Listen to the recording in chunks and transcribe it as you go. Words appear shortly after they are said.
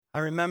I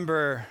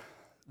remember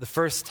the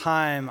first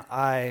time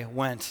I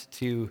went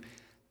to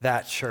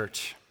that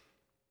church.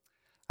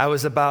 I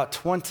was about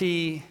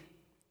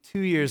 22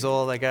 years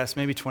old, I guess,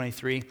 maybe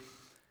 23,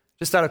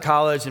 just out of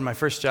college in my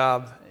first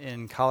job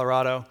in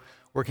Colorado,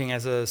 working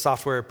as a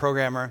software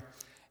programmer.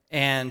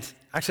 And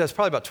actually, I was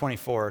probably about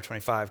 24 or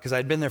 25 because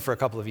I'd been there for a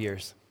couple of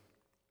years.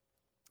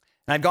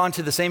 And I'd gone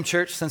to the same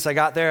church since I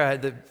got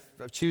there.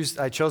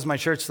 I chose my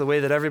church the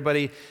way that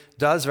everybody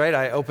does, right?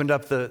 I opened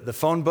up the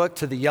phone book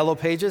to the yellow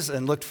pages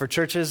and looked for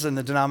churches in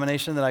the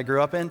denomination that I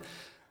grew up in.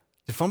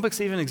 Do phone books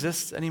even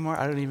exist anymore?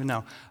 I don't even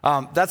know.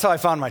 That's how I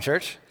found my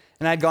church.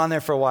 And I'd gone there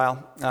for a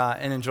while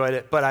and enjoyed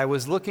it. But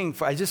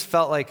I just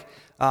felt like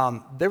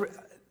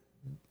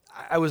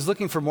I was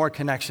looking for more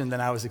connection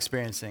than I was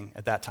experiencing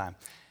at that time.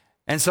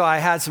 And so I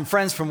had some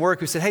friends from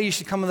work who said, hey, you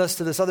should come with us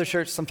to this other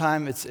church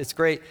sometime. It's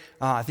great.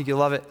 I think you'll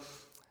love it.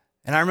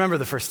 And I remember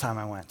the first time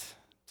I went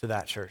to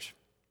that church.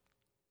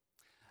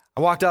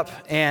 I walked up,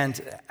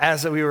 and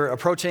as we were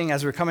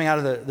coming out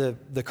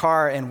of the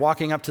car and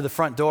walking up to the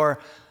front door,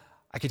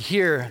 I could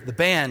hear the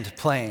band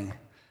playing,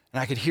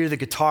 and I could hear the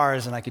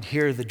guitars, and I could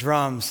hear the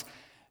drums,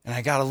 and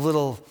I got a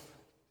little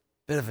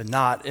bit of a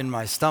knot in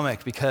my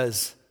stomach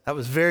because that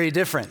was very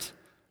different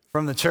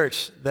from the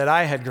church that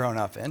I had grown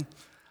up in.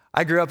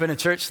 I grew up in a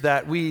church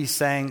that we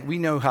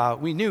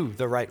knew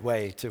the right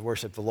way to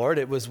worship the Lord.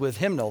 It was with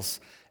hymnals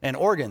and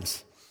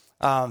organs.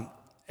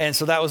 And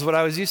so that was what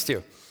I was used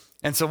to.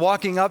 And so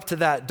walking up to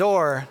that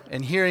door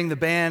and hearing the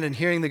band and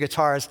hearing the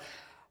guitars,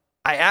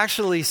 I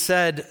actually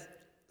said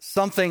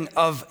something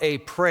of a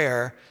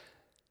prayer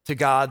to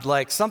God,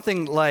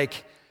 something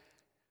like,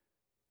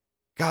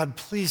 God,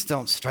 please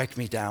don't strike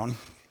me down.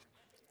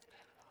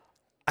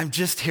 I'm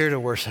just here to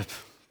worship.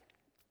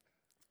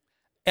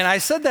 And I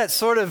said that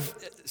sort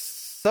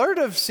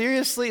of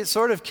seriously,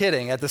 sort of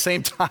kidding at the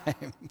same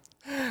time.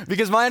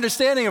 Because my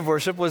understanding of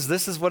worship was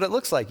this is what it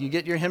looks like. You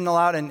get your hymnal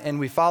out and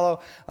we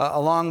follow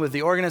along with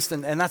the organist,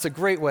 and that's a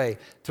great way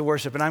to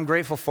worship, and I'm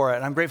grateful for it,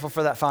 and I'm grateful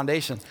for that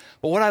foundation.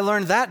 But what I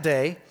learned that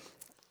day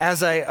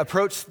as I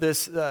approached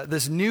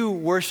this new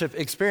worship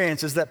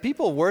experience is that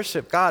people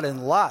worship God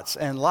in lots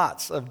and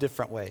lots of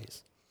different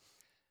ways.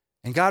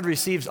 And God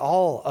receives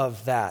all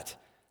of that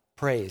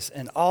praise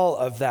and all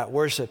of that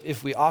worship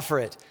if we offer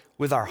it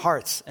with our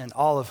hearts and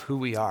all of who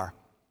we are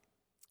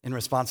in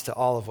response to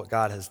all of what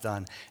God has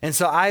done. And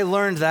so I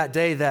learned that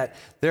day that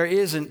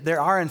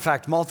there are in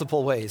fact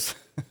multiple ways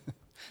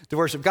to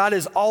worship. God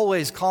is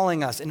always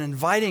calling us and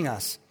inviting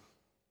us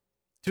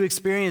to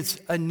experience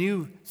a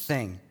new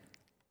thing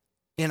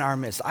in our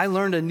midst. I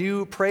learned a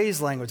new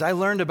praise language. I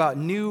learned about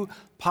new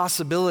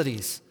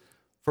possibilities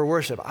for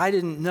worship. I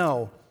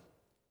knew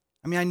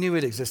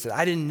it existed.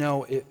 I didn't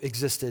know it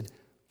existed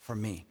for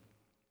me.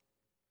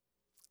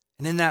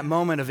 And in that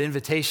moment of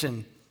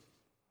invitation,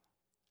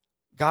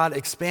 God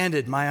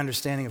expanded my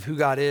understanding of who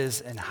God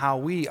is and how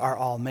we are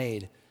all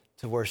made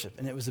to worship.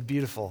 And it was a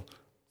beautiful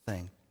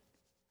thing.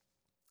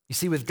 You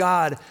see, with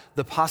God,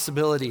 the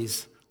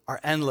possibilities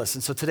are endless.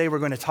 And so today we're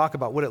going to talk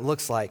about what it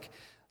looks like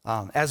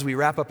as we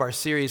wrap up our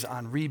series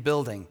on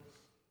rebuilding,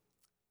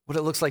 what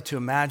it looks like to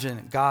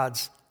imagine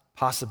God's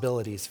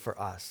possibilities for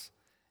us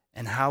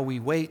and how we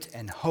wait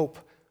and hope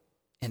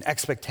in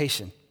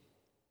expectation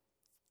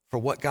for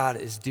what God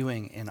is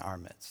doing in our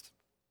midst.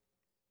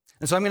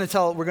 And so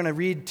we're going to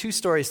read two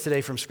stories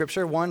today from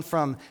Scripture, one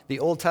from the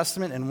Old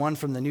Testament and one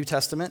from the New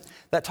Testament,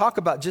 that talk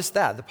about just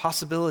that, the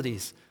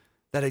possibilities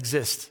that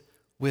exist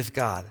with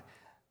God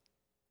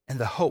and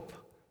the hope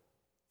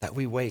that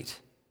we wait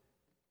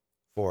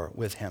for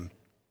with Him.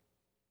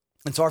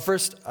 And so our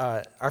first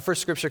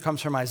Scripture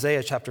comes from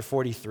Isaiah chapter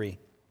 43.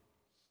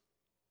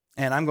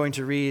 And I'm going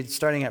to read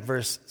starting at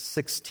verse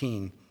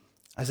 16.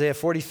 Isaiah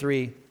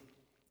 43,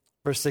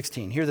 verse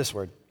 16. Hear this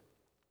word.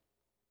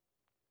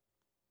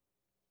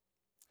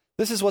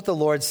 This is what the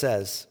Lord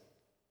says.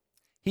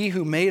 He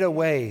who made a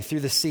way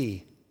through the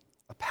sea,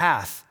 a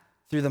path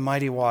through the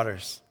mighty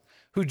waters,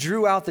 who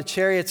drew out the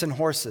chariots and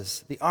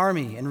horses, the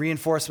army and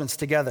reinforcements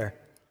together,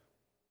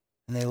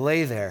 and they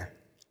lay there,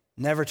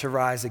 never to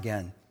rise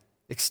again,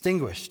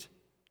 extinguished,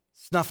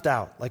 snuffed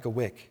out like a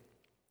wick.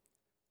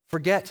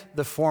 Forget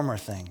the former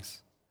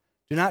things.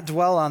 Do not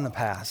dwell on the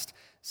past.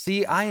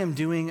 See, I am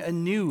doing a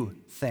new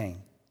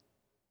thing.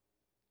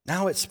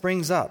 Now it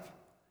springs up.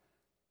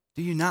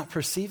 Do you not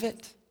perceive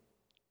it?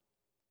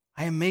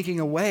 I am making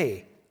a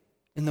way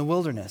in the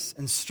wilderness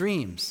and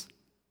streams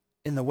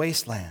in the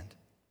wasteland.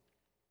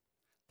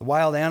 The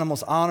wild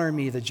animals honor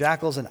me, the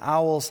jackals and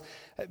owls,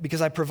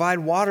 because I provide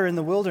water in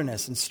the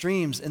wilderness and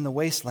streams in the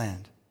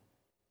wasteland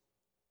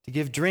to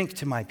give drink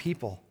to my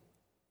people,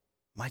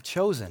 my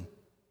chosen,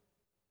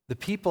 the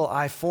people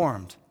I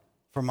formed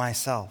for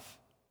myself,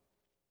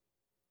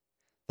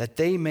 that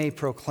they may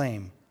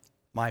proclaim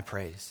my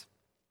praise.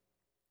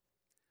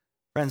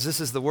 Friends,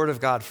 this is the word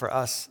of God for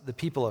us, the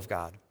people of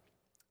God.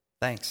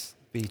 Thanks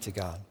be to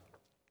God.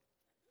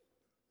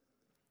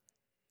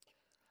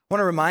 I want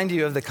to remind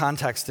you of the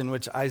context in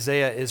which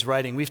Isaiah is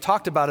writing. We've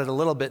talked about it a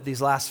little bit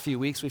these last few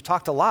weeks. We've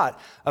talked a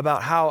lot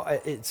about how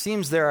it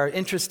seems there are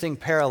interesting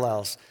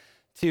parallels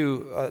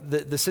to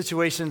the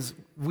situations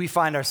we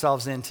find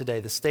ourselves in today,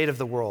 the state of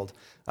the world.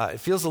 It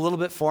feels a little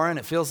bit foreign.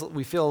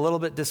 We feel a little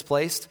bit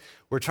displaced.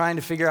 We're trying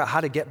to figure out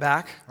how to get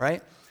back,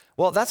 right?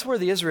 Well, that's where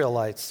the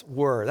Israelites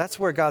were. That's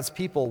where God's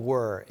people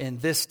were in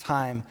this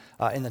time,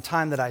 in the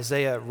time that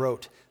Isaiah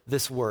wrote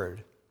this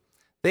word.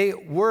 They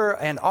were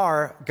and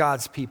are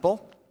God's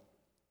people,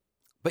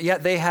 but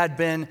yet they had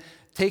been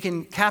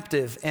taken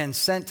captive and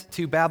sent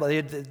to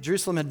Babylon.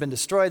 Jerusalem had been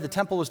destroyed. The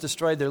temple was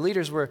destroyed. Their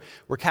leaders were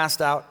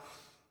cast out,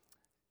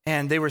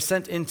 and they were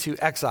sent into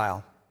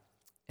exile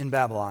in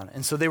Babylon.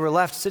 And so they were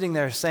left sitting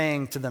there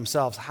saying to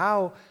themselves,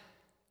 how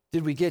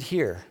did we get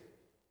here?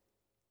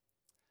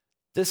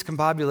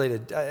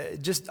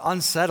 Discombobulated, just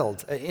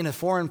unsettled, in a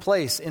foreign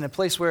place, in a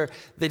place where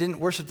they didn't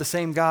worship the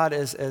same God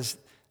as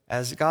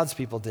God's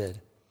people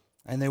did.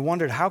 And they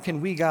wondered, how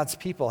can we, God's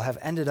people, have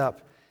ended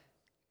up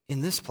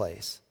in this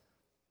place?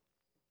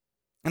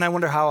 And I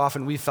wonder how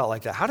often we felt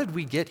like that. How did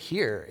we get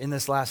here in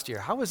this last year?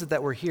 How is it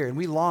that we're here and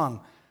we long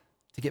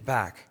to get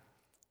back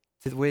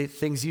to the way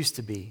things used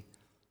to be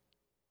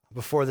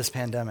before this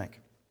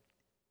pandemic?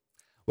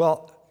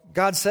 Well,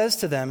 God says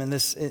to them in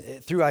this,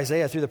 through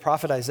Isaiah, through the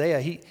prophet Isaiah,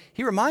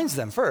 he reminds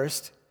them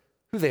first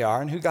who they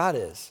are and who God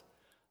is.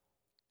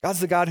 God's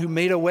the God who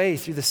made a way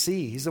through the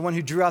sea. He's the one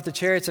who drew out the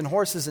chariots and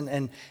horses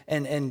and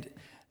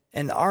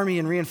army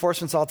and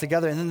reinforcements all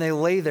together, and then they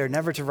lay there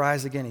never to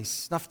rise again. He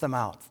snuffed them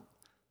out.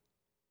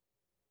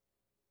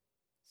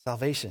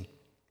 Salvation.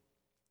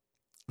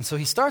 And so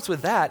he starts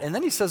with that, and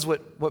then he says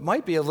what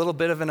might be a little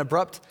bit of an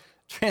abrupt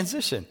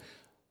transition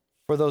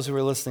for those who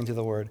are listening to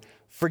the word.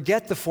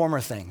 Forget the former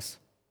things.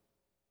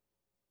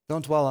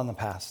 Don't dwell on the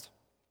past.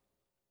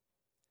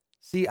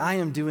 See, I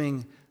am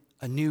doing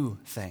a new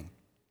thing.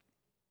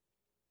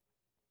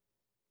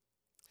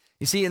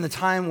 You see, in the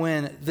time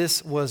when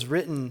this was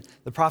written,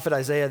 the prophet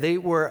Isaiah,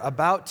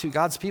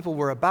 God's people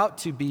were about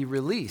to be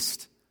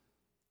released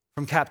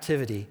from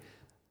captivity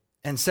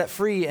and set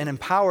free and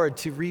empowered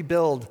to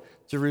rebuild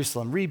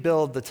Jerusalem,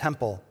 rebuild the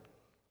temple.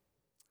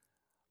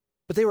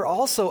 But they were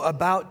also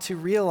about to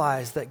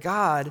realize that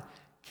God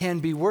can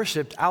be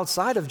worshiped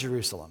outside of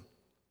Jerusalem.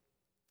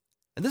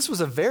 And this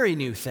was a very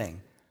new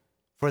thing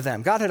for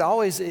them. God had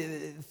always,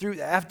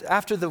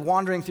 after the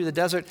wandering through the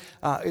desert,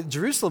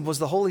 Jerusalem was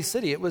the holy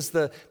city. It was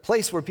the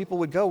place where people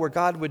would go, where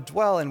God would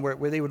dwell, and where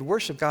they would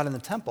worship God in the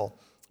temple.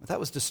 But that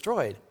was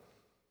destroyed.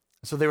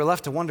 So they were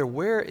left to wonder,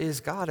 where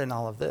is God in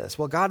all of this?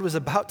 Well, God was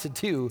about to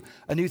do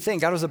a new thing.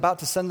 God was about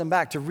to send them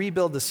back to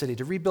rebuild the city,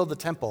 to rebuild the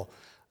temple.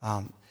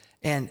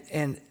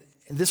 And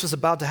this was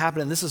about to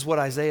happen, and this is what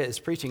Isaiah is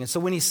preaching. And so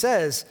when he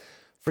says,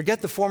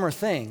 forget the former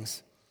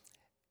things,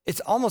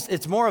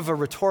 it's more of a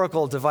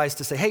rhetorical device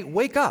to say, hey,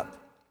 wake up.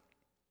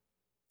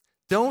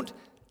 Don't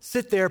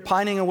sit there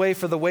pining away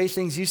for the way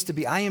things used to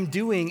be. I am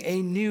doing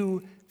a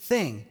new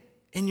thing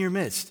in your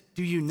midst.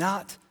 Do you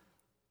not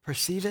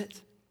perceive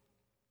it?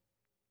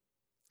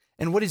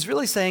 And what he's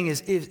really saying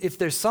is, if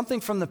there's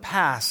something from the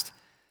past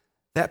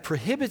that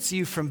prohibits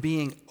you from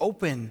being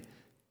open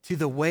to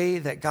the way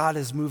that God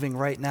is moving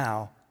right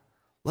now,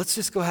 let's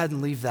just go ahead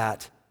and leave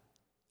that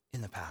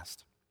in the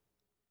past.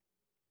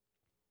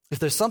 If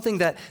there's something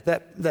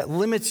that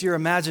limits your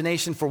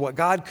imagination for what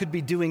God could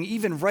be doing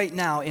even right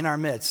now in our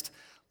midst,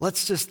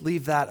 let's just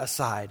leave that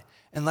aside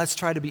and let's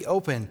try to be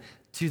open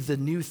to the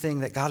new thing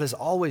that God is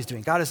always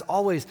doing. God is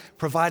always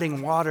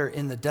providing water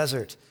in the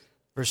desert.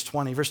 Verse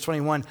 20, verse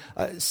 21,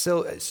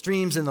 so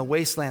streams in the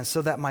wasteland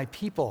so that my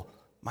people,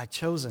 my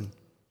chosen,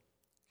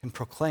 can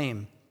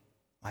proclaim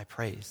my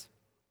praise.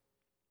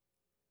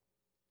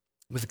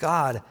 With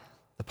God,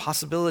 the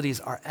possibilities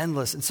are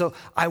endless. And so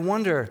I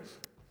wonder,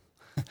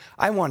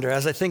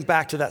 as I think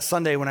back to that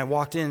Sunday when I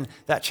walked in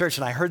that church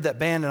and I heard that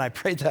band and I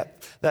prayed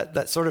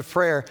that sort of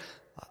prayer,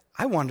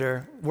 I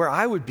wonder where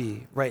I would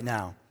be right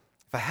now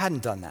if I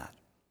hadn't done that.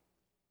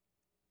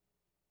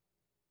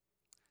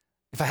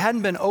 If I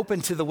hadn't been open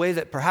to the way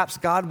that perhaps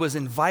God was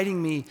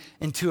inviting me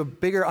into a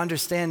bigger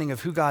understanding of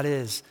who God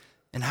is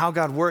and how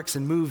God works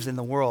and moves in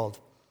the world,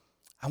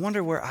 I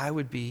wonder where I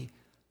would be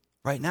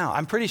right now.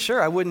 I'm pretty sure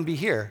I wouldn't be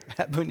here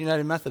at Boone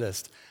United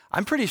Methodist.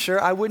 I'm pretty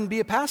sure I wouldn't be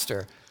a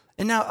pastor.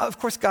 And now, of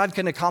course, God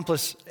can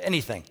accomplish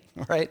anything,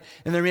 right?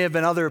 And there may have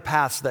been other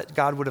paths that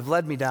God would have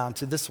led me down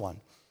to this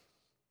one.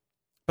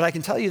 But I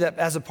can tell you that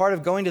as a part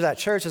of going to that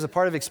church, as a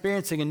part of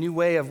experiencing a new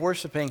way of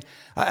worshiping,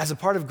 as a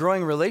part of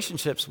growing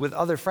relationships with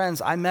other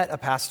friends, I met a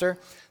pastor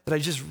that I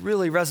just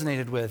really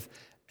resonated with.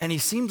 And he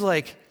seemed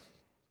like,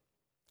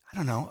 I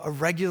don't know, a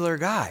regular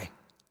guy.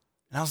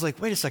 And I was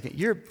like, wait a second,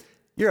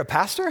 you're a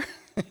pastor?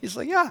 He's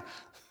like, yeah.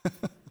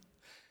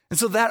 And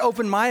so that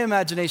opened my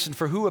imagination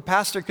for who a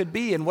pastor could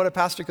be and what a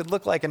pastor could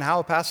look like and how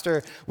a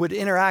pastor would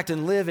interact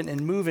and live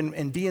and move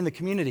and be in the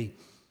community.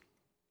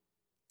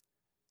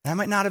 And I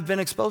might not have been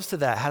exposed to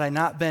that had I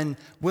not been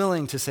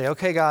willing to say,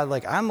 okay, God,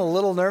 like I'm a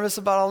little nervous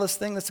about all this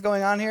thing that's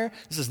going on here.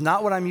 This is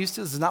not what I'm used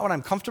to. This is not what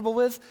I'm comfortable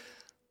with.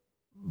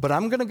 But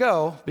I'm going to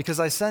go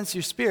because I sense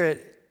your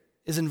Spirit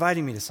is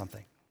inviting me to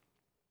something.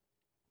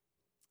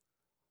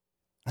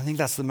 I think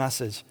that's the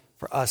message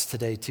for us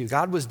today too.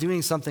 God was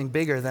doing something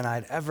bigger than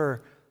I'd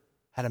ever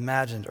had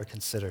imagined or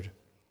considered.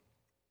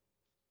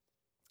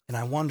 And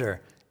I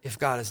wonder if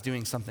God is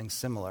doing something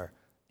similar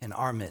in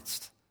our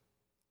midst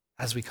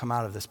as we come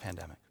out of this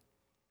pandemic.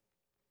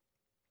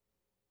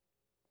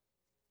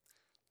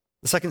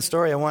 The second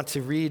story I want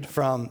to read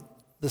from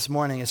this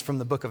morning is from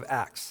the book of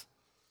Acts.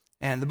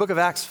 And the book of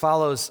Acts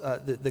follows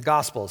the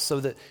Gospels. So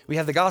that we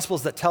have the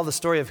Gospels that tell the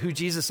story of who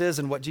Jesus is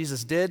and what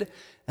Jesus did.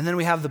 And then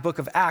we have the book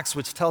of Acts,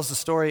 which tells the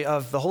story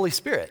of the Holy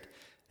Spirit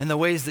and the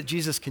ways that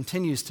Jesus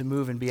continues to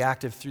move and be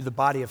active through the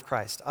body of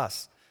Christ,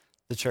 us,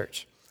 the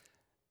church.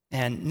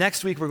 And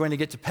next week, we're going to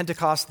get to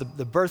Pentecost,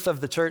 the birth of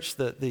the church,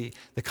 the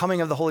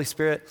coming of the Holy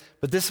Spirit.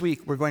 But this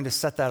week, we're going to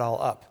set that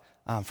all up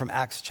from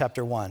Acts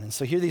chapter 1. And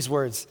so hear these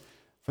words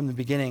from the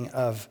beginning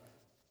of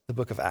the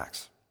book of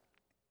Acts,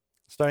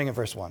 starting at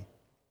verse 1.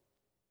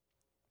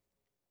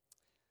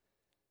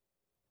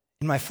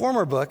 In my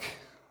former book,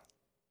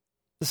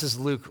 this is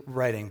Luke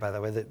writing, by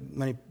the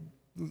way.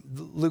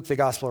 Luke, the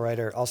gospel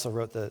writer, also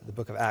wrote the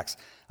book of Acts.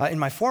 In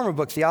my former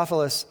book,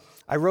 Theophilus,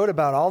 I wrote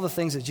about all the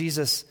things that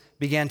Jesus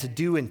began to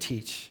do and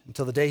teach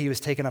until the day he was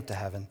taken up to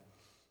heaven,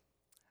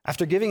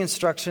 after giving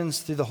instructions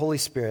through the Holy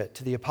Spirit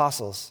to the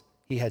apostles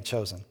he had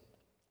chosen.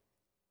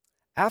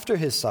 After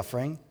his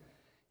suffering,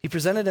 he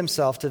presented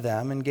himself to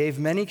them and gave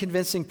many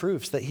convincing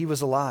proofs that he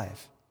was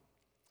alive.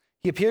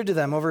 He appeared to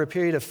them over a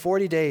period of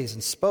 40 days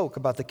and spoke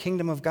about the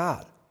kingdom of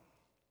God.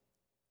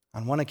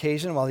 On one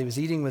occasion, while he was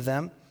eating with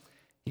them,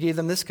 he gave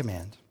them this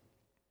command: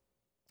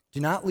 "Do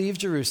not leave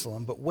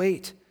Jerusalem, but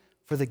wait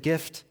for the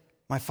gift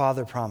my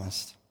Father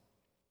promised,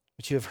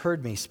 which you have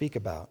heard me speak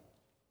about.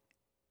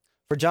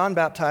 For John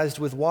baptized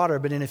with water,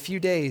 but in a few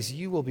days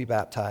you will be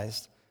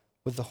baptized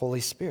with the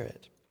Holy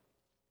Spirit."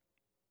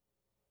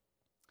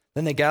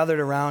 Then they gathered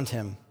around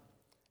him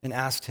and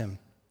asked him,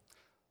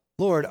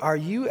 "Lord, are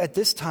you at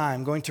this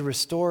time going to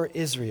restore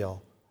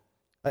Israel?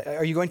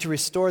 Are you going to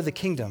restore the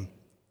kingdom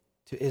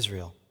to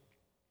Israel?"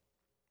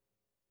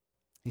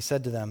 He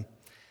said to them,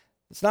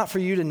 "It's not for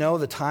you to know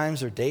the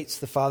times or dates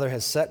the Father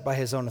has set by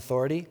his own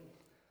authority,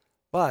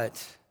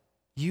 but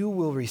you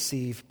will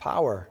receive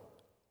power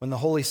when the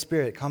Holy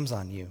Spirit comes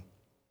on you.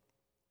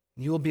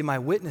 And you will be my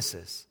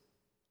witnesses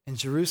in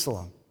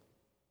Jerusalem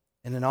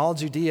and in all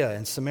Judea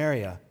and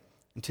Samaria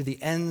and to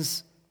the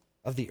ends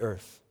of the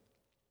earth."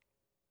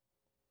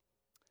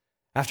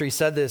 After he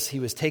said this, he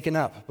was taken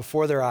up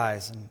before their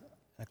eyes, and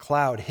a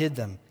cloud hid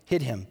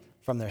him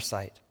from their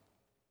sight.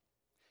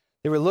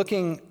 They were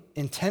looking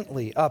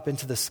intently up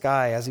into the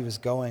sky as he was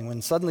going,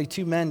 when suddenly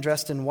 2 men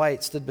dressed in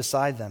white stood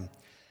beside them.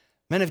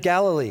 "Men of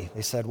Galilee,"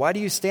 they said, "why do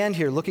you stand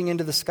here looking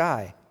into the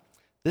sky?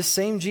 This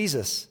same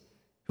Jesus,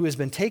 who has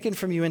been taken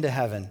from you into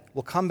heaven,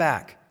 will come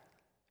back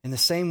in the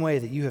same way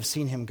that you have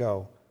seen him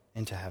go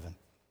into heaven."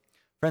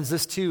 Friends,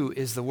 this too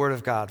is the word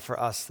of God for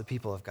us, the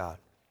people of God.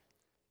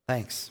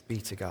 Thanks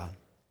be to God.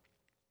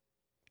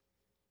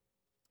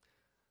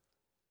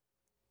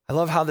 I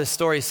love how this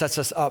story sets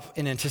us up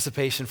in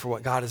anticipation for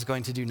what God is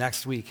going to do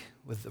next week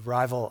with the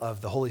arrival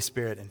of the Holy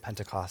Spirit in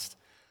Pentecost.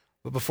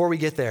 But before we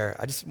get there,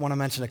 I just want to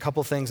mention a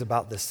couple things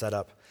about this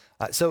setup.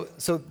 So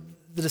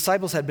the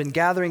disciples had been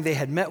gathering. They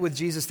had met with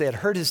Jesus. They had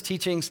heard his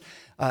teachings.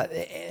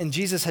 And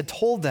Jesus had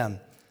told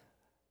them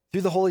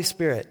through the Holy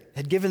Spirit,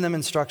 had given them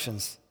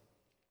instructions.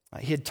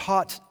 He had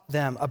taught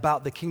them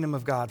about the kingdom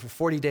of God for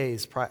 40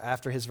 days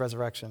after his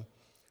resurrection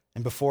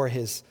and before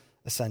his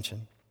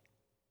ascension.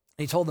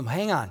 And he told them,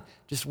 hang on,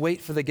 just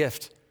wait for the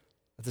gift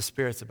that the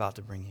Spirit's about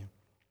to bring you.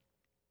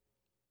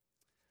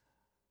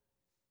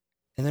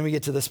 And then we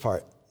get to this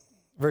part,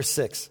 verse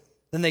 6.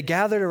 Then they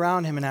gathered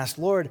around him and asked,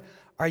 "Lord,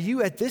 are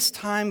you at this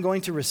time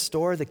going to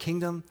restore the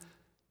kingdom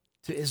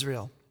to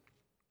Israel?"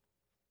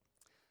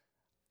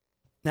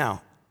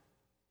 Now,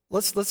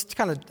 let's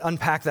kind of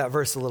unpack that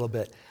verse a little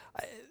bit.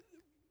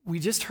 We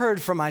just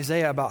heard from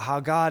Isaiah about how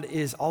God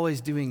is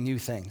always doing new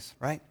things,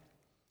 right?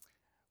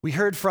 We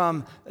heard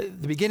from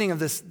the beginning of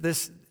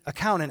this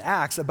account in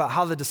Acts about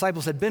how the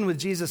disciples had been with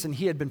Jesus and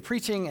he had been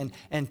preaching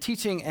and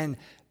teaching and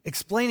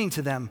explaining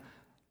to them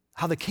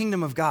how the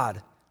kingdom of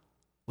God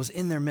was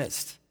in their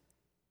midst.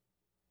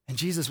 And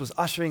Jesus was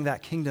ushering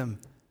that kingdom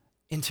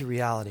into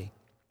reality.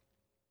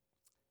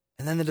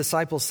 And then the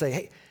disciples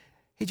say,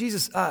 hey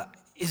Jesus,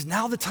 is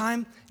now the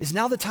time? Is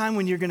now the time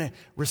when you're going to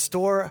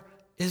restore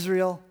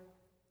Israel?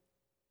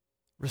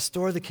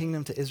 Restore the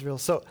kingdom to Israel?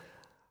 So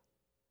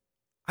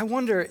I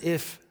wonder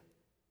if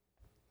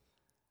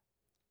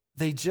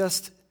they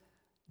just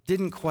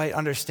didn't quite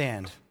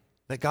understand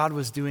that God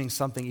was doing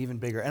something even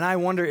bigger. And I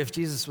wonder if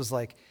Jesus was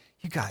like,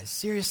 you guys,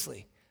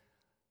 seriously,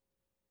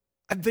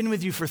 I've been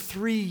with you for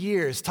 3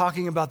 years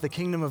talking about the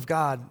kingdom of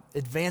God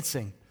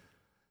advancing,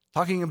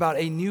 talking about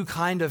a new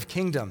kind of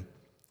kingdom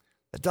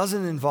that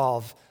doesn't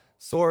involve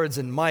swords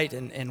and might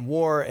and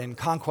war and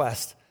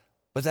conquest,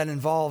 but that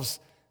involves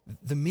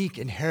the meek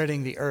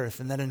inheriting the earth,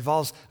 and that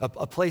involves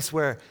a place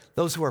where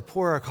those who are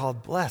poor are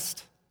called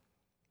blessed.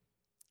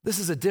 This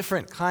is a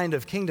different kind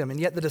of kingdom, and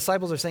yet the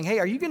disciples are saying, hey,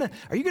 are you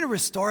gonna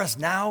restore us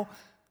now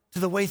to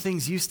the way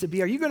things used to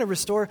be? Are you going to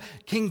restore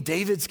King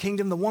David's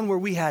kingdom, the one where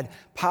we had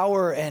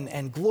power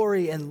and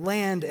glory and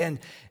land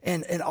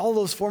and all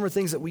those former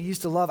things that we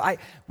used to love?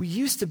 We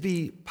used to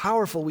be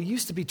powerful. We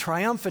used to be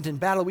triumphant in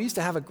battle. We used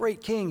to have a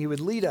great king who would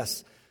lead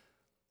us.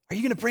 Are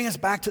you going to bring us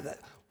back to that?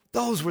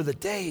 Those were the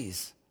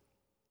days.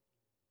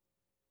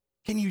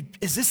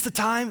 Is this the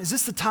time? Is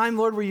this the time,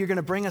 Lord, where you're going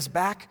to bring us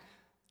back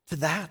to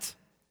that?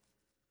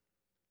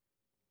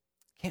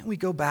 Can't we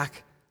go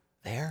back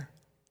there?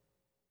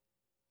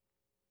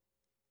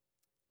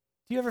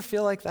 Do you ever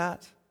feel like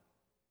that? Do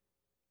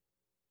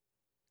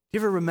you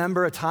ever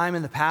remember a time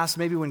in the past,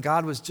 maybe when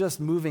God was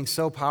just moving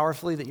so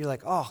powerfully that you're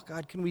like, oh,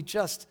 God, can we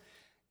just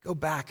go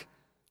back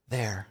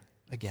there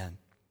again?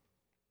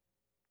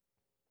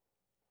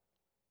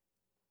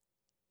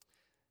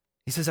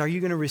 He says, are you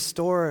going to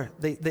restore,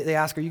 they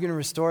ask, are you going to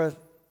restore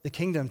the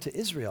kingdom to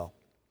Israel?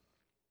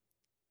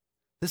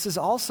 This is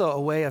also a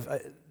way of,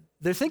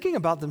 they're thinking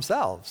about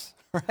themselves,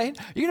 right?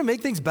 Are you going to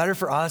make things better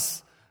for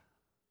us?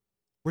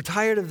 We're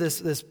tired of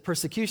this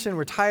persecution.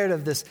 We're tired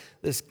of this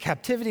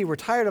captivity. We're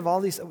tired of all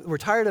these. We're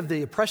tired of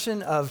the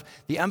oppression of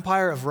the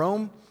empire of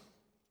Rome.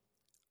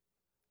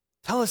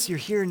 Tell us you're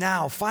here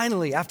now,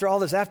 finally, after all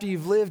this, after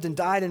you've lived and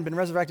died and been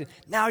resurrected.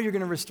 Now you're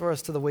going to restore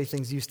us to the way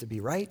things used to be,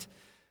 right?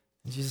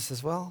 And Jesus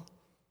says, well,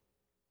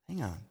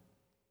 hang on.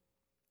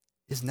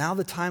 Is now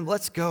the time?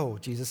 Let's go,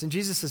 Jesus. And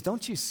Jesus says,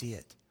 don't you see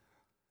it?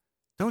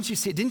 Don't you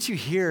see it? Didn't you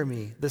hear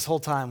me this whole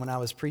time when I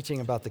was preaching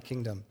about the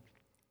kingdom?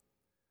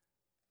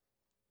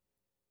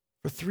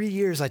 For 3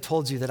 years, I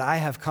told you that I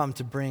have come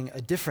to bring a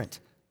different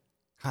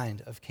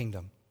kind of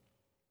kingdom.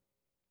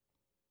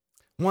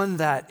 One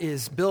that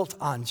is built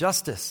on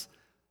justice,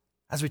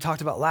 as we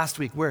talked about last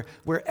week, where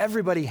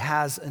everybody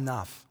has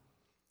enough.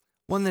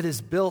 One that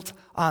is built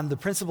on the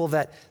principle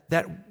that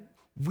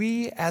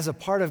we, as a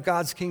part of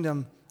God's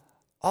kingdom,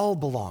 all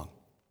belong.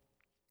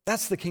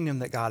 That's the kingdom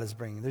that God is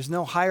bringing. There's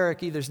no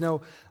hierarchy. There's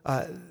no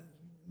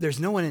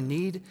one in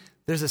need.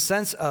 There's a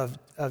sense of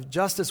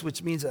justice,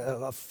 which means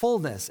a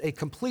fullness, a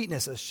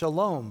completeness, a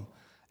shalom,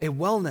 a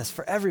wellness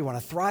for everyone,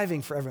 a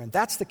thriving for everyone.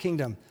 That's the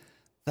kingdom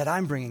that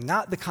I'm bringing,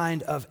 not the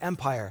kind of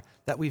empire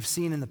that we've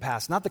seen in the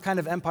past, not the kind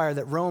of empire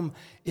that Rome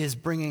is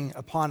bringing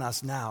upon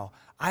us now.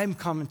 I'm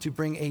coming to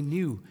bring a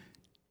new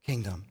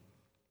kingdom.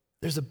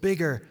 There's a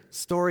bigger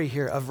story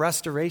here of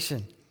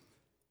restoration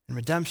and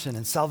redemption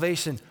and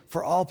salvation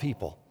for all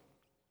people,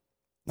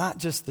 not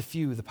just the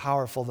few, the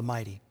powerful, the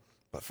mighty,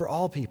 but for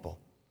all people.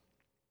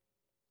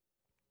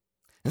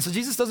 And so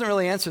Jesus doesn't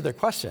really answer their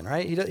question,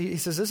 right? He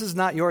says, this is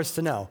not yours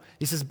to know.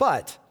 He says,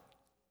 but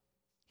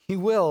you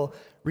will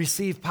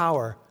receive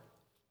power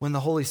when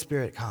the Holy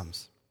Spirit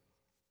comes.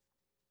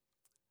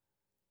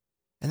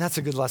 And that's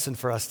a good lesson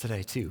for us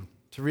today, too,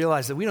 to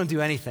realize that we don't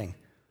do anything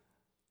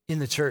in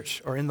the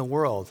church or in the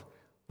world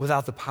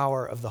without the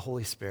power of the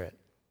Holy Spirit.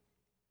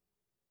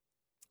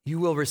 You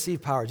will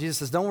receive power. Jesus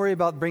says, don't worry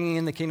about bringing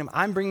in the kingdom.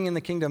 I'm bringing in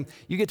the kingdom.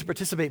 You get to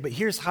participate, but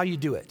here's how you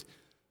do it.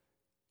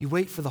 You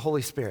wait for the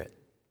Holy Spirit.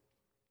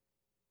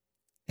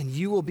 And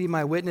you will be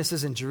my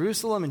witnesses in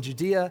Jerusalem and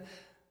Judea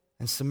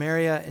and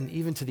Samaria and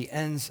even to the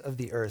ends of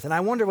the earth. And I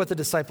wonder what the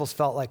disciples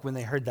felt like when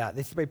they heard that.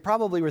 They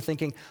probably were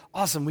thinking,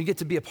 awesome, we get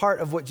to be a part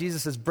of what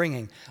Jesus is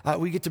bringing.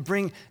 We get to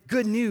bring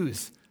good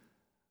news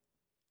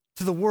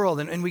to the world.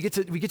 And we get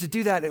to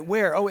do that at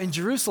where? Oh, in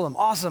Jerusalem.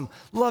 Awesome.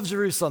 Love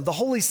Jerusalem. The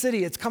holy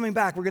city. It's coming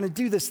back. We're going to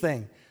do this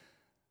thing.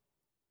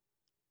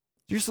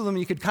 Jerusalem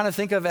you could kind of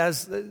think of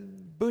as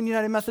Boone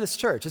United Methodist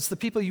Church. It's the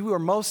people you are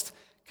most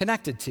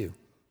connected to.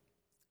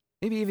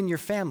 Maybe even your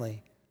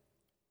family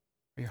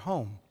or your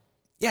home.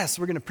 Yes,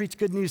 we're going to preach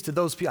good news to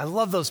those people. I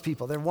love those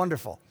people. They're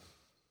wonderful.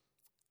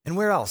 And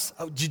where else?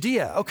 Oh,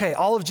 Judea. Okay,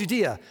 all of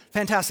Judea.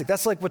 Fantastic.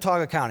 That's like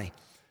Watauga County,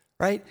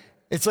 right?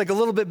 It's like a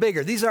little bit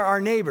bigger. These are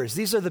our neighbors.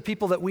 These are the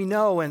people that we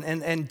know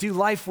and do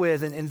life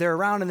with, and they're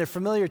around and they're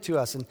familiar to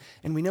us,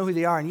 and we know who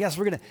they are. And yes,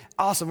 we're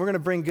going to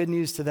bring good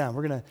news to them.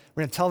 We're going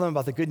to tell them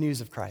about the good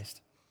news of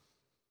Christ.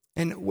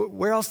 And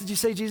where else did you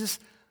say, Jesus?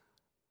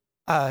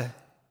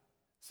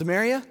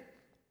 Samaria?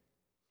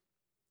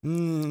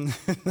 No,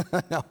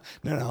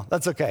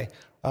 that's okay.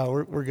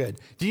 We're good.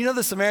 Do you know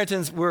the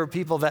Samaritans were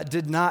people that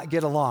did not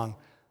get along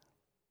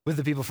with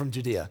the people from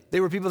Judea?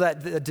 They were people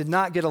that did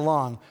not get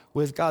along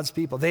with God's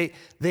people. They,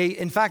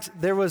 in fact,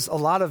 there was a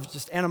lot of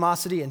just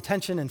animosity and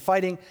tension and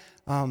fighting.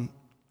 And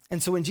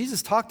so when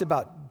Jesus talked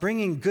about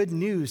bringing good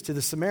news to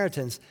the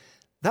Samaritans,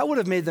 that would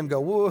have made them go,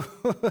 whoa,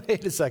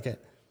 wait a second.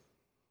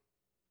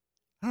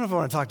 I don't know if I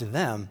want to talk to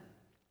them.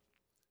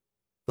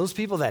 Those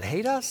people that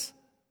hate us?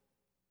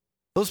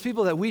 Those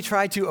people that we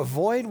try to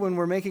avoid when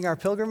we're making our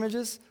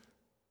pilgrimages?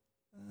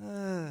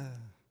 I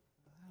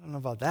don't know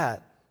about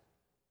that.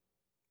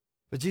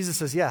 But Jesus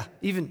says, yeah,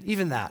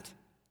 even that,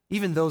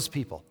 even those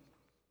people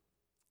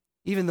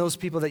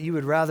that you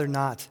would rather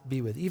not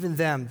be with, even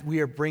them, we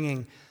are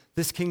bringing,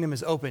 this kingdom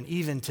is open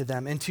even to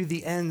them and to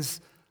the ends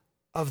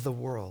of the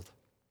world.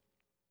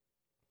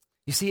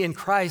 You see, in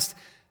Christ,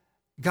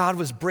 God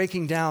was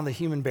breaking down the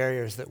human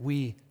barriers that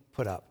we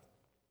put up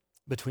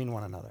between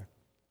one another.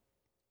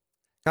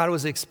 God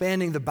was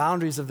expanding the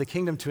boundaries of the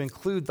kingdom to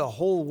include the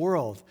whole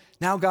world.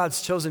 Now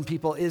God's chosen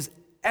people is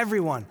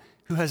everyone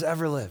who has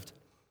ever lived.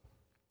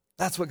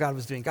 That's what God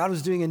was doing. God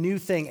was doing a new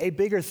thing, a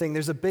bigger thing.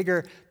 There's a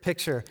bigger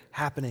picture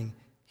happening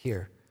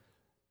here.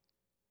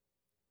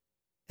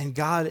 And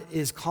God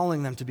is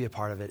calling them to be a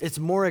part of it. It's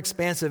more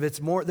expansive.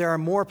 There are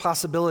more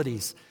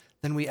possibilities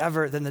than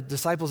the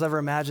disciples ever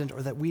imagined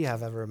or that we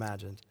have ever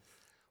imagined.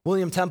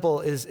 William Temple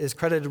is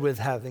credited with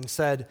having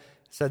said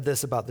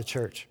this about the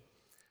church.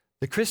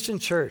 The Christian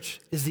church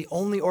is the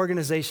only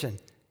organization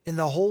in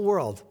the whole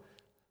world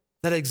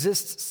that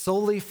exists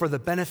solely for the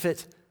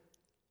benefit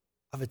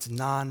of its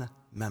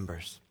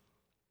non-members.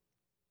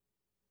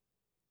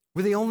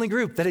 We're the only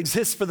group that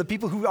exists for the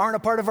people who aren't a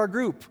part of our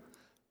group.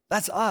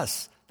 That's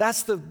us.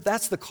 That's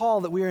the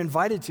call that we are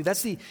invited to.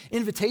 That's the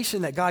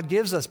invitation that God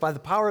gives us by the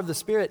power of the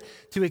Spirit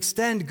to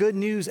extend good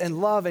news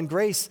and love and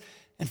grace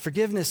and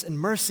forgiveness and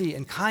mercy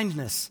and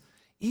kindness,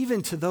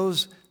 even to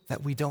those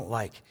that we don't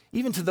like,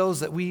 even to those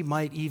that we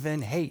might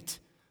even hate.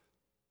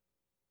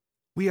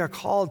 We are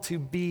called to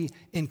be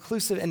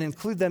inclusive and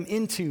include them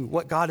into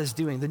what God is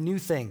doing, the new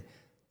thing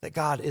that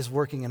God is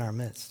working in our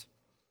midst.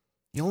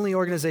 The only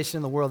organization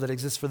in the world that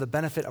exists for the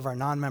benefit of our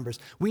non-members.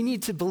 We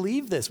need to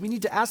believe this. We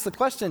need to ask the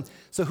question,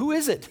 so who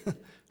is it?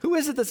 Who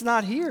is it that's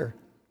not here?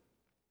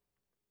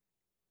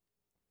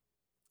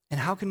 And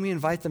how can we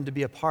invite them to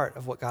be a part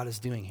of what God is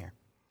doing here?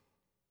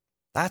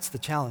 That's the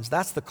challenge.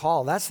 That's the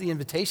call. That's the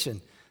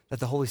invitation that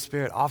the Holy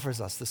Spirit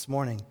offers us this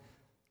morning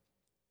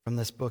from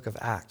this book of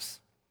Acts.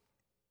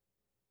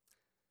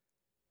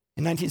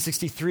 In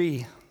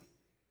 1963,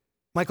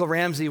 Michael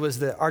Ramsey was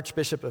the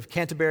Archbishop of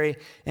Canterbury,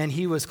 and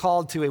he was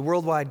called to a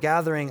worldwide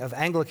gathering of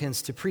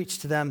Anglicans to preach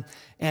to them.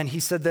 And he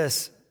said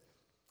this,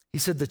 he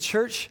said, "The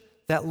church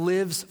that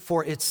lives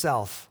for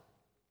itself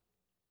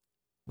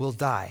will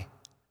die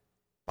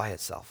by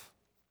itself."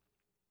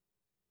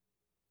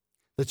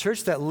 The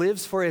church that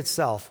lives for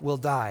itself will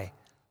die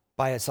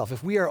by itself.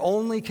 If we are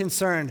only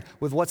concerned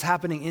with what's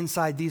happening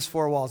inside these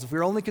four walls, if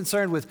we're only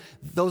concerned with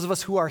those of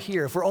us who are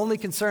here, if we're only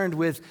concerned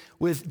with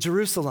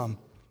Jerusalem,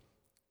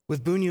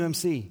 with Boone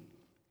UMC,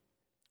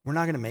 we're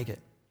not going to make it.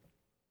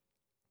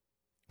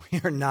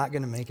 We are not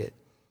going to make it.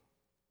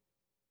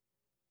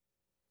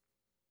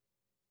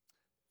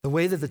 The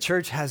way that the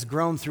church has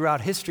grown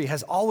throughout history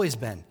has always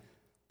been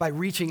by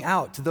reaching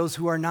out to those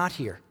who are not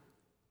here.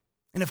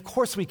 And of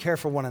course we care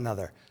for one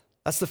another.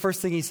 That's the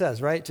first thing he says,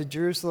 right? To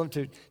Jerusalem,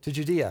 to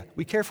Judea.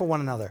 We care for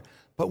one another.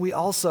 But we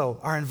also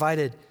are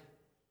invited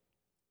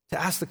to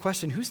ask the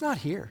question, who's not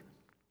here?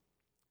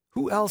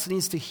 Who else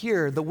needs to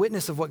hear the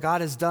witness of what God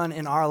has done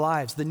in our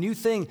lives, the new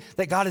thing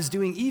that God is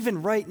doing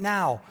even right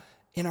now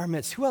in our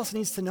midst? Who else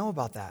needs to know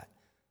about that?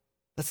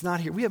 That's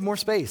not here. We have more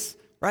space,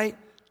 right?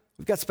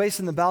 We've got space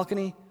in the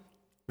balcony.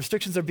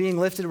 Restrictions are being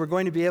lifted. We're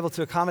going to be able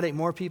to accommodate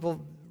more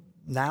people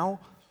now.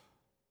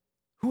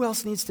 Who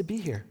else needs to be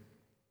here?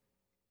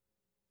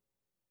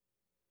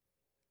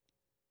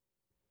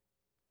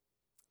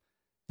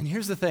 And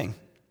here's the thing.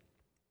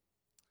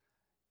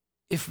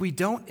 If we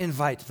don't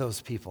invite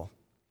those people,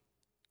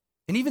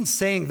 and even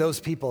saying those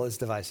people is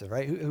divisive,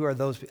 right? Who are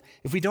those people?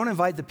 If we don't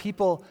invite the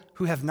people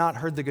who have not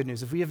heard the good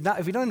news, if we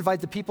don't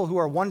invite the people who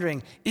are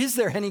wondering, is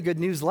there any good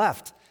news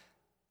left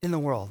in the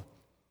world?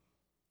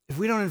 If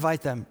we don't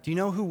invite them, do you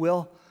know who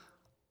will?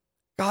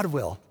 God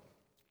will.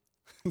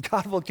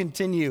 God will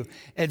continue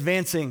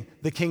advancing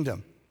the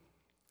kingdom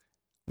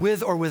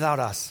with or without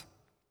us.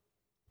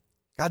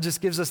 God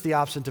just gives us the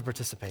option to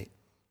participate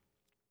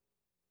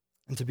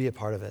and to be a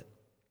part of it.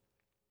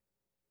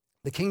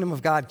 The kingdom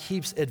of God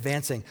keeps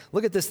advancing.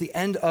 Look at this, the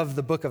end of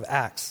the book of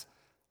Acts.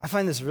 I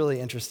find this really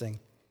interesting.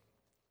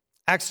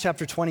 Acts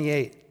chapter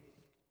 28.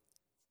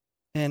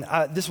 And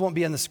this won't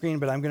be on the screen,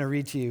 but I'm going to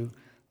read to you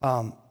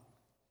from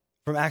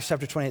Acts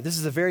chapter 28. This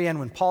is the very end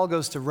when Paul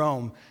goes to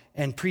Rome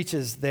and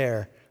preaches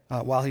there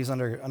while he's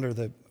under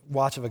the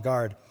watch of a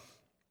guard.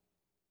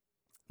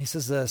 He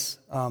says this,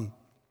 the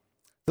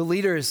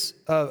leaders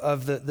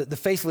of the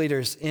faith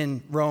leaders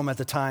in Rome at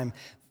the time,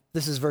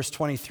 this is verse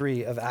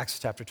 23 of Acts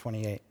chapter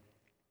 28.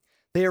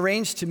 They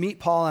arranged to meet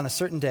Paul on a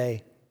certain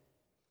day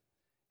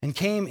and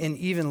came in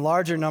even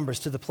larger numbers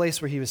to the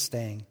place where he was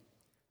staying.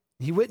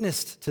 He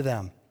witnessed to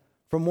them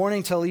from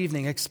morning till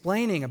evening,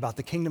 explaining about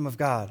the kingdom of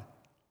God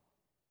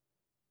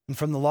and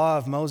from the law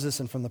of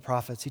Moses and from the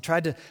prophets. He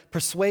tried to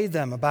persuade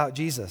them about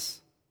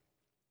Jesus.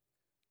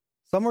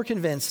 Some were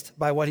convinced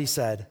by what he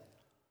said,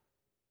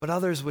 but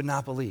others would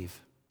not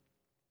believe.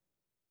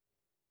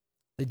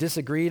 They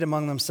disagreed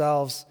among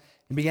themselves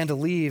and began to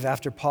leave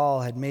after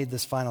Paul had made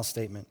this final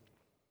statement.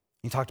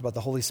 He talked about the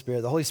Holy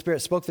Spirit. The Holy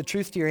Spirit spoke the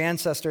truth to your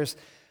ancestors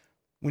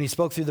when he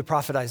spoke through the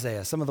prophet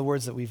Isaiah, some of the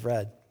words that we've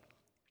read.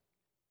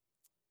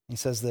 He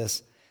says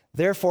this,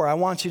 therefore I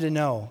want you to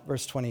know,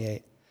 verse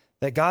 28,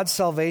 that God's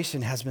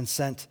salvation has been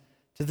sent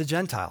to the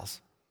Gentiles,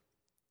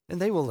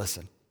 and they will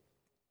listen.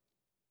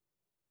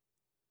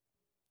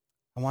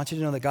 I want you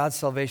to know that God's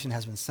salvation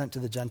has been sent to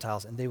the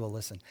Gentiles, and they will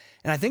listen.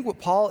 And I think what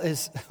Paul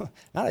is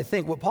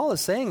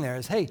saying there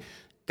is, hey,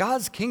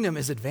 God's kingdom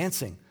is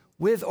advancing.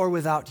 with or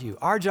without you.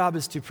 Our job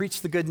is to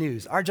preach the good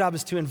news. Our job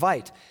is to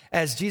invite,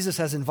 as Jesus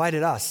has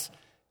invited us,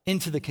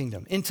 into the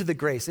kingdom, into the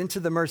grace, into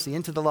the mercy,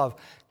 into the love.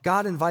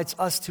 God invites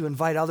us to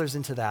invite others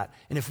into that.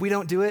 And if we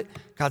don't do it,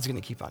 God's going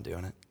to keep on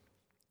doing it.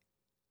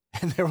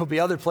 And there will be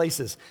other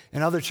places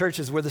and other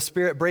churches where the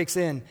Spirit breaks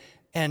in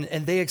and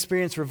they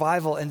experience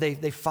revival and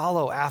they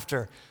follow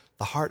after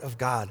the heart of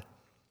God.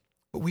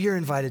 But we are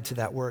invited to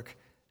that work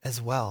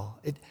as well.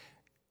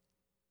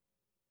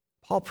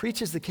 Paul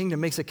preaches the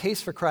kingdom, makes a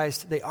case for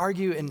Christ. They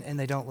argue and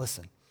they don't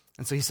listen.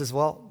 And so he says,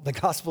 well, the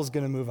gospel is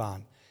going to move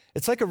on.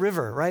 It's like a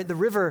river, right? A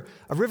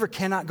river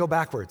cannot go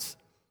backwards.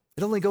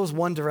 It only goes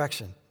one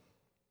direction.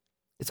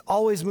 It's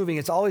always moving.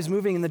 It's always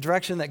moving in the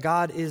direction that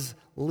God is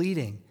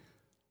leading.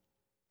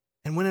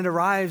 And when it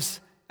arrives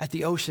at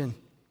the ocean,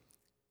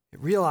 it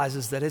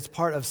realizes that it's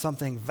part of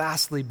something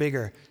vastly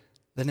bigger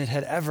than it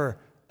had ever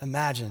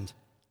imagined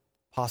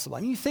possible.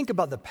 I mean, you think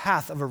about the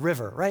path of a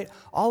river, right?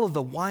 All of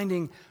the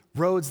winding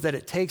roads that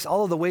it takes,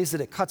 all of the ways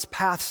that it cuts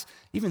paths,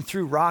 even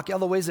through rock, all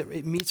the ways that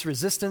it meets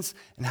resistance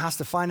and has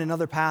to find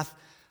another path.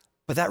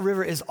 But that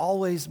river is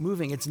always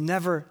moving. It's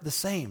never the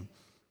same.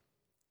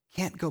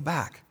 Can't go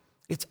back.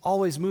 It's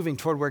always moving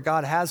toward where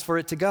God has for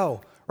it to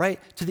go, right?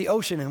 To the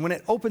ocean. And when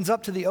it opens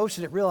up to the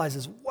ocean, it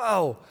realizes,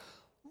 whoa,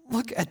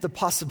 look at the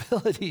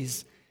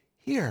possibilities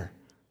here.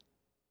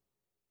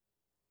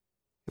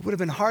 It would have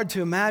been hard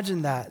to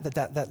imagine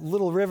that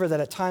little river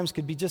that at times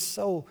could be just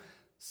so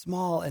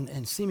small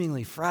and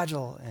seemingly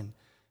fragile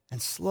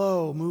and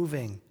slow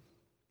moving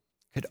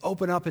could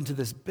open up into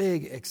this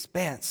big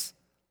expanse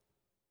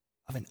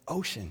of an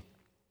ocean.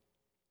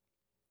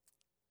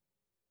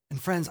 And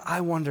friends,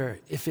 I wonder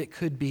if it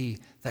could be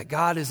that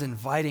God is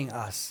inviting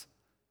us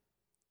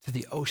to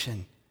the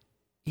ocean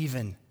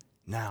even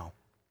now.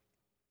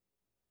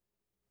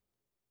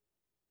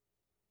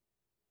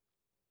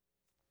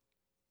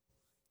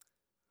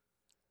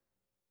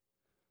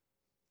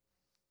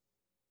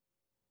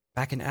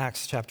 Back in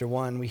Acts chapter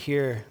 1, we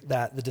hear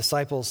that the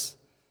disciples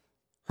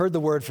heard the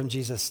word from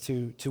Jesus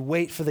to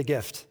wait for the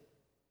gift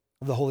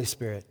of the Holy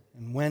Spirit.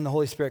 And when the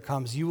Holy Spirit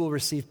comes, you will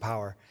receive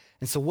power.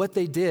 And so what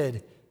they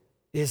did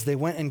is they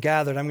went and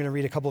gathered. I'm going to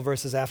read a couple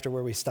verses after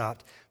where we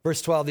stopped.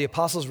 Verse 12, the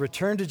apostles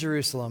returned to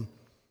Jerusalem,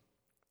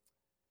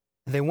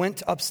 and they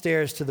went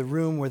upstairs to the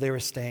room where they were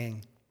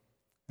staying.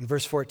 In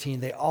verse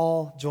 14, they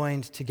all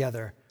joined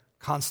together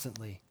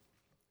constantly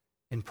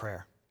in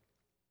prayer.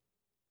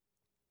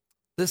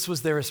 This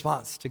was their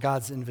response to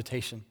God's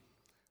invitation,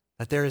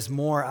 that there is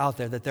more out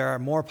there, that there are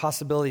more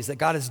possibilities, that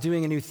God is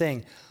doing a new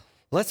thing.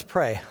 Let's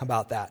pray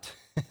about that,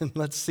 and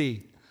let's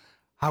see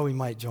how we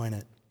might join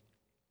it.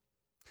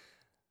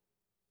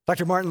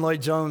 Dr. Martin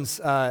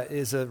Lloyd-Jones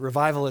is a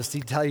revivalist.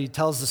 He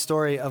tells the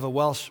story of a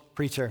Welsh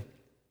preacher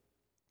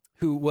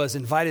who was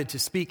invited to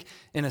speak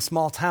in a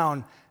small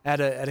town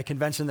at a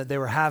convention that they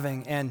were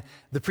having, and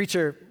the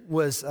preacher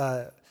was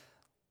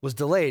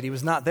delayed. He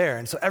was not there,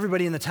 and so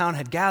everybody in the town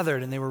had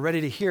gathered, and they were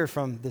ready to hear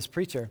from this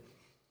preacher,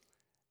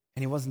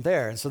 and he wasn't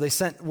there. And so they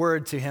sent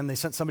word to him. They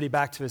sent somebody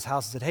back to his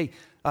house and said,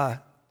 hey,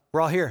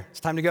 we're all here. It's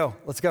time to go.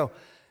 Let's go.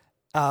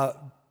 But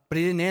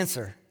he didn't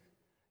answer.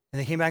 And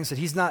they came back and said,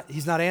 he's not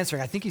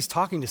answering. I think he's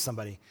talking to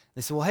somebody.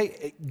 They said, well,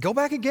 hey, go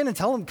back again and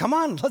tell him, come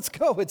on, let's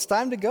go. It's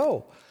time to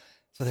go.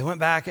 So they went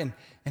back, and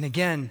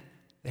again,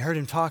 they heard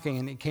him talking,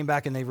 and he came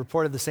back, and they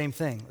reported the same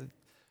thing. The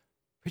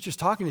preacher's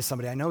talking to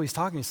somebody. I know he's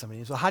talking to somebody.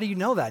 He said, well, how do you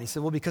know that? He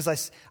said, well, because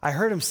I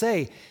heard him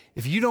say,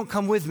 if you don't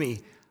come with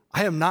me,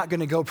 I am not going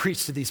to go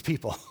preach to these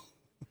people.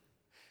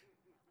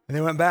 And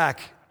they went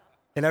back,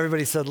 and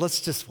everybody said,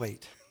 let's just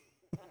wait.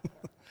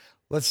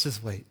 Let's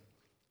just wait.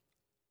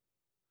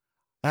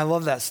 And I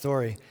love that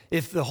story.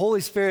 If the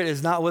Holy Spirit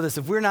is not with us,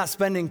 if we're not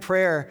spending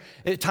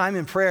time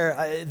in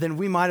prayer, then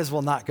we might as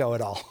well not go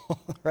at all,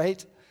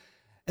 right?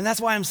 And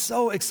that's why I'm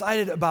so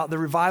excited about the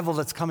revival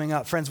that's coming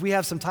up. Friends, we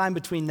have some time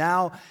between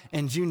now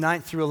and June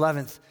 9th through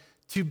 11th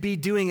to be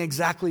doing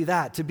exactly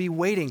that, to be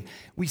waiting.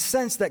 We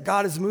sense that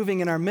God is moving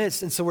in our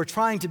midst, and so we're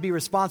trying to be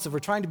responsive. We're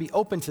trying to be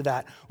open to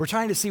that. We're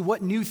trying to see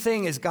what new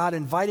thing is God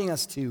inviting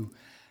us to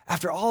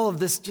after all of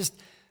this just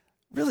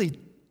really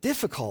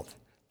difficult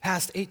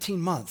past 18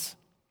 months.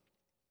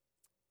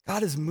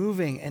 God is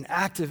moving and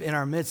active in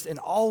our midst, and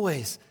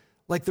always,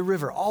 like the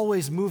river,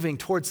 always moving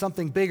towards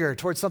something bigger,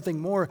 towards something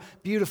more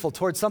beautiful,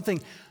 towards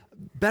something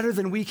better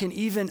than we can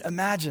even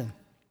imagine.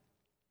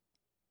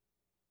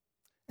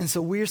 And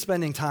so we're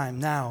spending time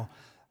now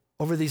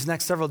over these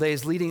next several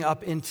days leading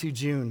up into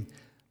June,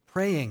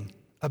 praying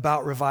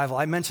about revival.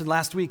 I mentioned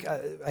last week,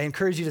 I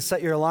encourage you to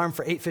set your alarm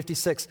for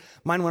 8:56.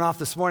 Mine went off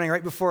this morning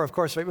right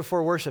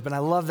before worship, and I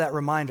love that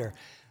reminder.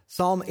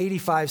 Psalm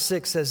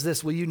 85:6 says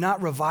this, will you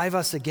not revive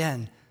us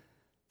again,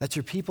 that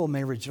your people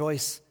may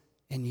rejoice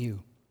in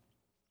you?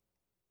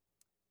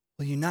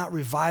 Will you not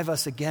revive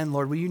us again,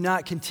 Lord? Will you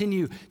not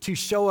continue to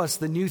show us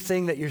the new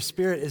thing that your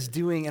Spirit is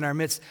doing in our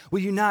midst? Will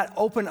you not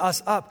open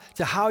us up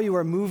to how you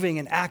are moving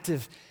and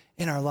active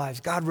in our lives?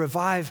 God,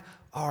 revive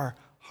our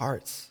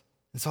hearts.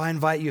 And so I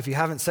invite you, if you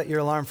haven't set your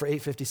alarm for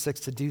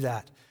 8:56, to do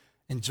that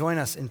and join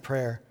us in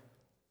prayer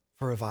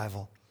for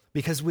revival.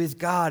 Because with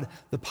God,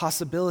 the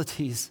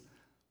possibilities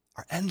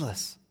are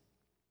endless.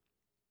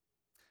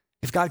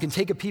 If God can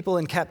take a people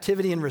in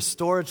captivity and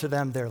restore to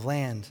them their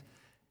land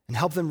and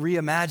help them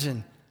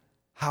reimagine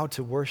how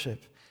to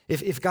worship,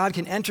 if God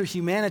can enter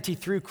humanity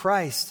through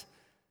Christ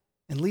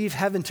and leave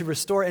heaven to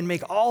restore and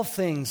make all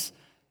things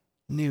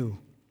new,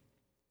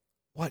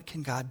 what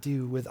can God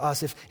do with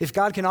us? If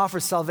God can offer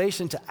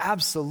salvation to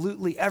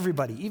absolutely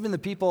everybody, even the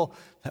people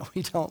that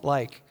we don't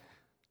like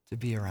to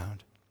be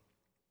around,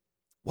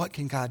 what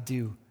can God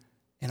do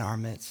in our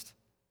midst?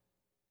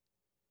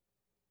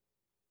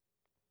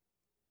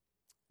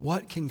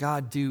 What can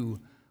God do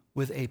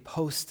with a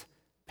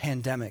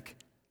post-pandemic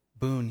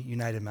Boone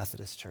United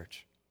Methodist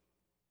Church?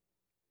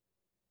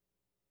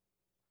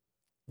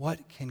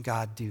 What can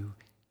God do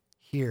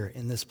here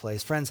in this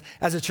place? Friends,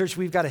 as a church,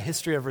 we've got a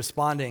history of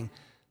responding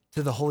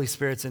to the Holy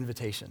Spirit's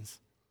invitations.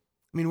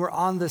 I mean, we're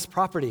on this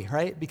property,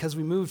 right? Because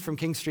we moved from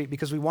King Street,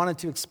 because we wanted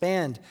to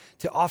expand,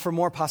 to offer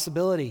more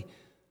possibility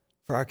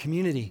for our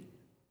community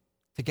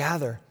to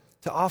gather,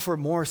 to offer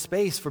more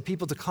space for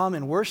people to come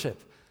and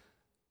worship,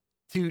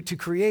 to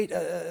create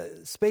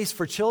a space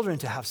for children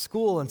to have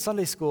school and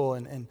Sunday school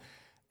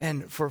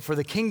and for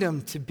the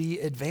kingdom to be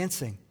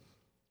advancing.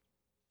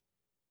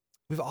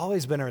 We've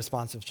always been a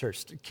responsive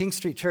church. King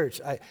Street Church,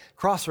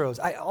 Crossroads,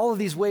 all of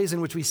these ways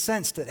in which we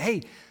sensed that,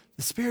 hey,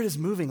 the Spirit is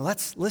moving.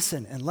 Let's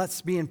listen and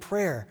let's be in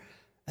prayer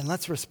and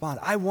let's respond.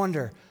 I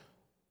wonder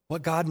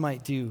what God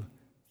might do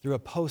through a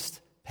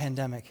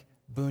post-pandemic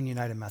Boone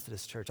United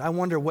Methodist Church. I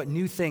wonder what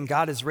new thing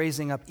God is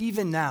raising up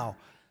even now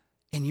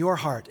in your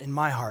heart, in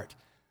my heart,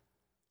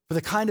 for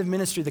the kind of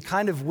ministry, the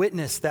kind of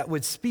witness that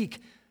would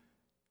speak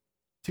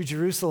to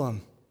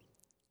Jerusalem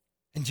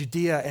and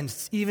Judea and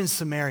even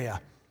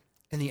Samaria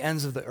and the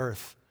ends of the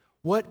earth.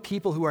 What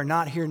people who are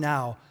not here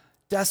now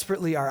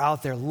desperately are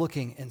out there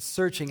looking and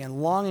searching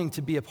and longing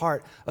to be a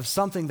part of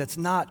something that's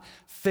not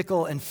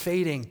fickle and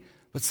fading,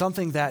 but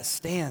something that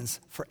stands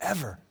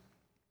forever.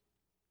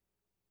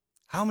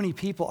 How many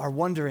people are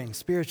wondering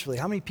spiritually?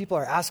 How many people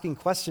are asking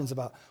questions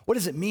about what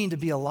does it mean to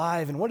be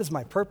alive and what is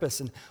my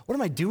purpose and what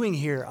am I doing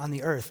here on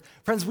the earth?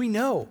 Friends, we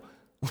know.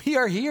 We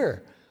are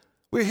here.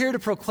 We're here to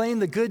proclaim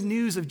the good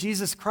news of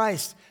Jesus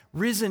Christ,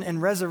 risen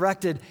and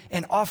resurrected,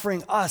 and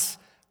offering us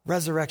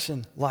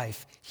resurrection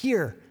life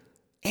here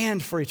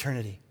and for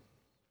eternity.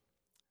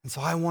 And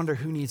so I wonder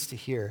who needs to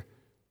hear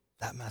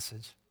that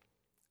message.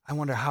 I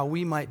wonder how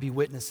we might be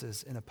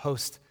witnesses in a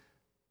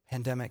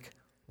post-pandemic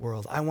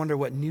world. I wonder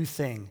what new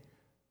thing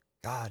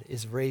God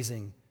is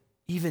raising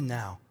even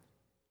now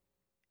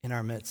in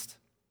our midst.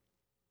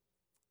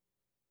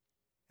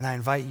 And I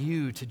invite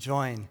you to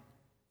join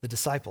the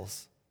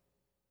disciples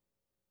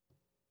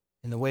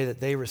in the way that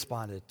they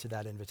responded to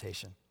that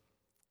invitation,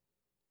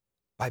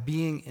 by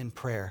being in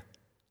prayer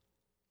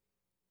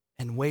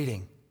and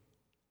waiting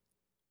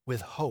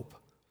with hope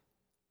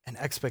and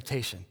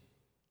expectation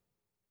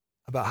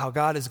about how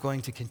God is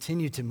going to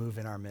continue to move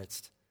in our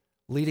midst,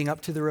 leading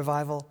up to the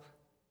revival,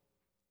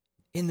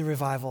 in the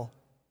revival,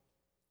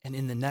 and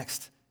in the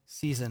next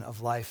season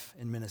of life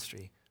and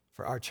ministry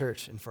for our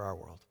church and for our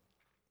world.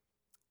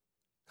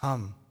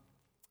 Come,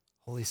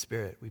 Holy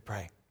Spirit, we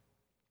pray.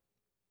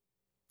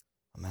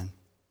 Amen.